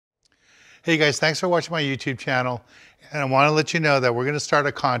Hey guys, thanks for watching my YouTube channel. And I want to let you know that we're going to start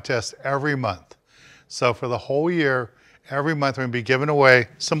a contest every month. So for the whole year, every month we're going to be giving away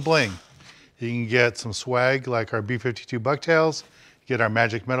some bling. You can get some swag like our B52 Bucktails, get our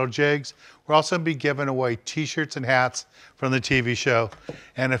magic metal jigs. We're also going to be giving away t-shirts and hats from the TV show.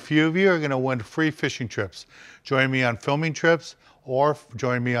 And a few of you are going to win free fishing trips. Join me on filming trips or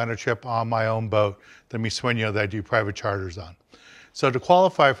join me on a trip on my own boat, the Mi Sueño, that I do private charters on. So to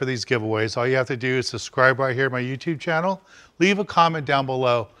qualify for these giveaways, all you have to do is subscribe right here to my YouTube channel, leave a comment down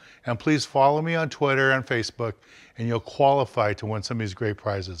below, and please follow me on Twitter and Facebook, and you'll qualify to win some of these great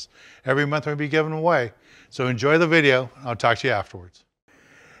prizes. Every month I'm going to be giving away. So enjoy the video. I'll talk to you afterwards.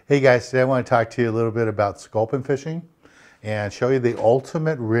 Hey guys, today I want to talk to you a little bit about sculpin fishing and show you the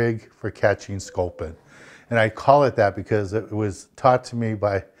ultimate rig for catching sculpin. And I call it that because it was taught to me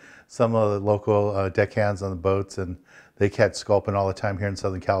by some of the local deckhands on the boats, and they catch sculpin all the time here in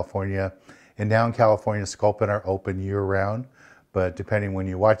Southern California. And now in California, sculpin are open year-round. But depending when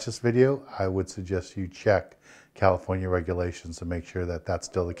you watch this video, I would suggest you check California regulations to make sure that that's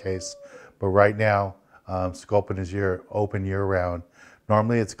still the case. But right now, sculpin is open year-round.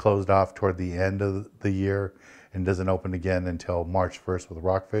 Normally it's closed off toward the end of the year and doesn't open again until March 1st with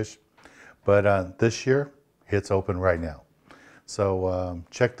rockfish. But this year, it's open right now. So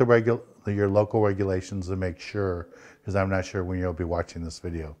check your local regulations to make sure, because I'm not sure when you'll be watching this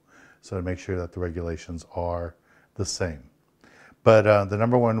video. So to make sure that the regulations are the same. But the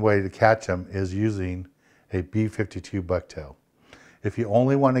number one way to catch them is using a B52 bucktail. If you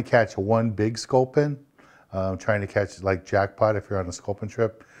only want to catch one big sculpin, trying to catch like jackpot if you're on a sculpin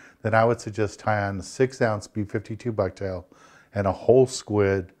trip, then I would suggest tie on a 6-ounce B52 bucktail and a whole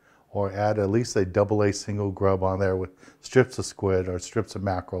squid, or add at least a AA single grub on there with strips of squid or strips of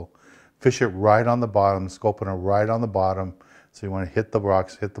mackerel. Fish it right on the bottom, sculpin are right on the bottom. So you want to hit the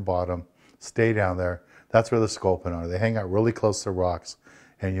rocks, hit the bottom, stay down there. That's where the sculpin are. They hang out really close to rocks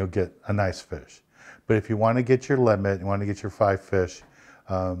and you'll get a nice fish. But if you want to get your limit, you want to get your 5 fish,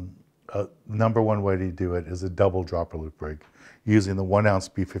 number one way to do it is a double dropper loop rig using the 1-ounce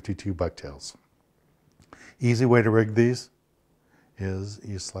B52 bucktails. Easy way to rig these is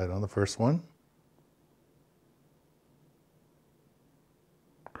you slide on the first one.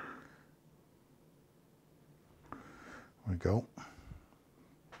 There we go.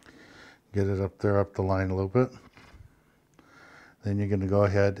 Get it up there, up the line a little bit. Then you're going to go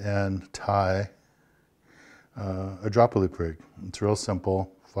ahead and tie a dropper loop rig. It's real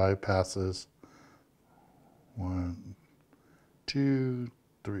simple. 5 passes. 1, 2,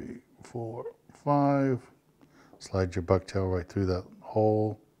 3, 4, 5. Slide your bucktail right through that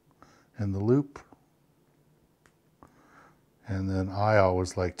hole in the loop. And then I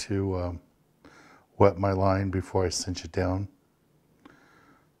always like to wet my line before I cinch it down.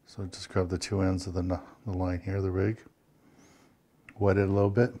 So just grab the 2 ends of the line here, the rig, wet it a little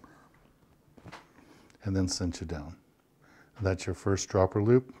bit, and then cinch it down. And that's your first dropper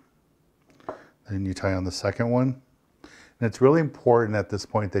loop. Then you tie on the second one. And it's really important at this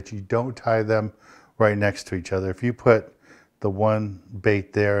point that you don't tie them right next to each other. If you put the one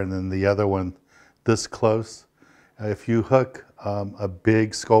bait there and then the other one this close, if you hook a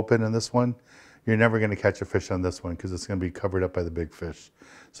big sculpin in this one, you're never going to catch a fish on this one because it's going to be covered up by the big fish.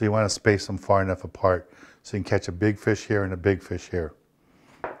 So you want to space them far enough apart so you can catch a big fish here and a big fish here.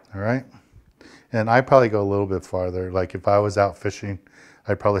 All right? And I probably go a little bit farther. Like if I was out fishing,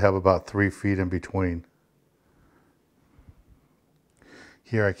 I'd probably have about 3 feet in between.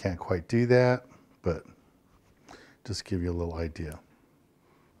 Here I can't quite do that, but just give you a little idea.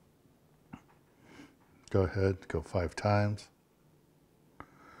 Go ahead, go 5 times.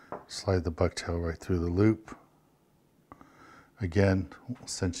 Slide the bucktail right through the loop. Again,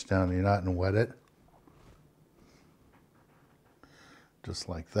 cinch down your knot and wet it. Just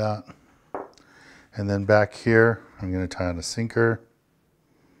like that. And then back here, I'm going to tie on a sinker.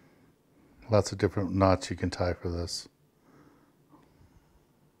 Lots of different knots you can tie for this.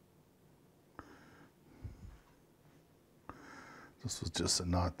 This was just a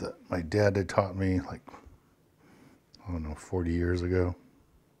knot that my dad had taught me like, I don't know, 40 years ago.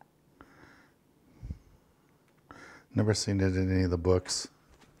 Never seen it in any of the books.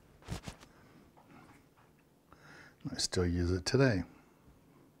 I still use it today.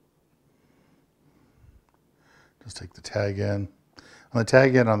 Just take the tag in. On the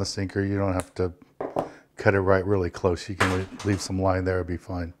tag in on the sinker, you don't have to cut it right really close. You can leave some line there, it'll be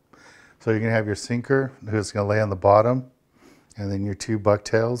fine. So you're gonna have your sinker, who's gonna lay on the bottom, and then your 2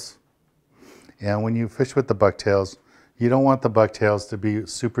 bucktails. And when you fish with the bucktails, you don't want the bucktails to be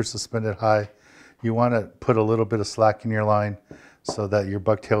super suspended high. You want to put a little bit of slack in your line so that your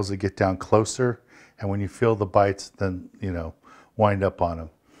bucktails will get down closer, and when you feel the bites, then, you know, wind up on them.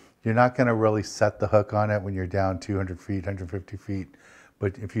 You're not going to really set the hook on it when you're down 200 feet, 150 feet,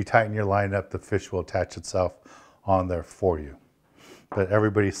 but if you tighten your line up, the fish will attach itself on there for you. But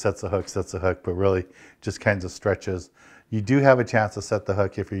everybody sets a hook, but really just kinds of stretches. You do have a chance to set the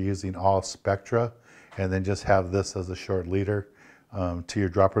hook if you're using all Spectra and then just have this as a short leader to your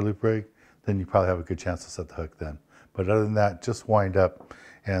dropper loop rig, then you probably have a good chance to set the hook then. But other than that, just wind up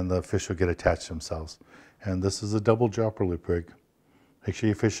and the fish will get attached themselves. And this is a double dropper loop rig. Make sure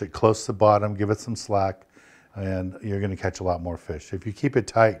you fish it close to the bottom, give it some slack, and you're going to catch a lot more fish. If you keep it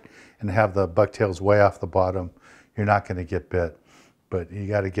tight and have the bucktails way off the bottom, you're not going to get bit. But you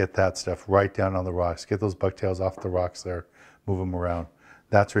got to get that stuff right down on the rocks. Get those bucktails off the rocks there, move them around.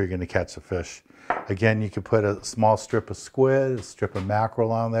 That's where you're going to catch the fish. Again, you could put a small strip of squid, a strip of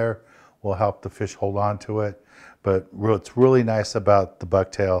mackerel on there. Will help the fish hold on to it. But what's really nice about the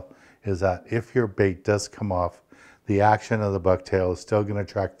bucktail is that if your bait does come off, the action of the bucktail is still going to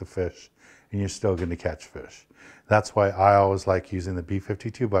attract the fish and you're still going to catch fish. That's why I always like using the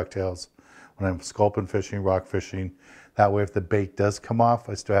B52 bucktails when I'm sculpin fishing, rock fishing. That way if the bait does come off,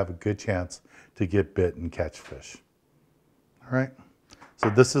 I still have a good chance to get bit and catch fish. All right, so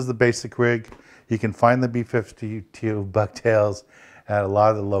this is the basic rig. You can find the B52 bucktails at a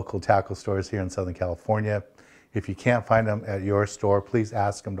lot of the local tackle stores here in Southern California. If you can't find them at your store, please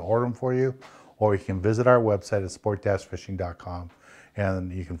ask them to order them for you, or you can visit our website at sport-fishing.com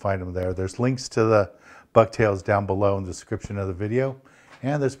and you can find them there. There's links to the bucktails down below in the description of the video,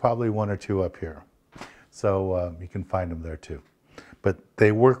 and there's probably one or two up here. So you can find them there too. But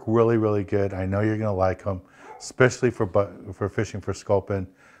they work really, really good. I know you're gonna like them, especially for fishing for sculpin.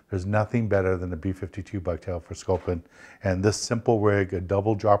 There's nothing better than the B52 bucktail for sculpin. And this simple rig, a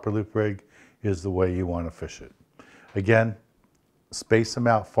double dropper loop rig, is the way you want to fish it. Again, space them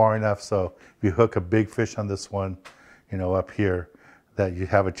out far enough so if you hook a big fish on this one, you know, up here, that you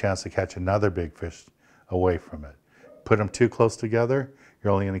have a chance to catch another big fish away from it. Put them too close together,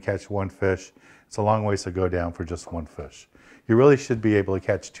 you're only going to catch one fish. It's a long ways to go down for just one fish. You really should be able to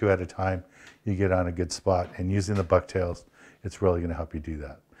catch two at a time. You get on a good spot, and using the bucktails, it's really going to help you do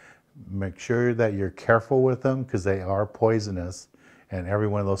that. Make sure that you're careful with them because they are poisonous, and every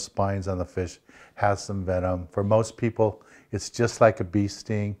one of those spines on the fish has some venom. For most people, it's just like a bee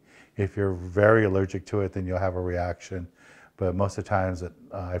sting. If you're very allergic to it, then you'll have a reaction. But most of the times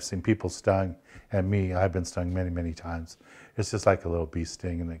I've seen people stung, and me, I've been stung many, many times. It's just like a little bee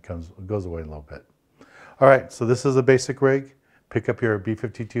sting, and it goes away in a little bit. All right, so this is a basic rig. Pick up your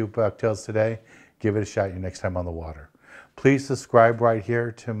B52 bucktails today. Give it a shot your next time on the water. Please subscribe right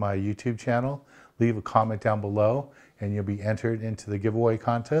here to my YouTube channel. Leave a comment down below and you'll be entered into the giveaway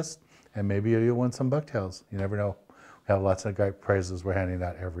contest, and maybe you'll win some bucktails. You never know. We have lots of great prizes we're handing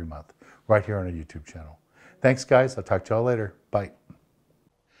out every month right here on our YouTube channel. Thanks guys. I'll talk to y'all later. Bye.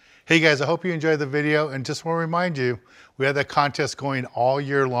 Hey guys, I hope you enjoyed the video, and just want to remind you, we have that contest going all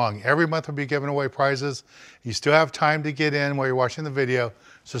year long. Every month we'll be giving away prizes. You still have time to get in while you're watching the video.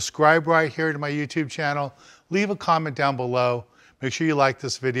 Subscribe right here to my YouTube channel. Leave a comment down below. Make sure you like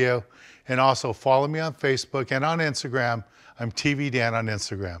this video, and also follow me on Facebook and on Instagram. I'm TV Dan on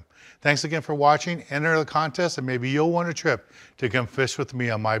Instagram. Thanks again for watching. Enter the contest and maybe you'll win a trip to come fish with me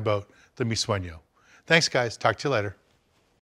on my boat, the Mi Sueño. Thanks guys, talk to you later.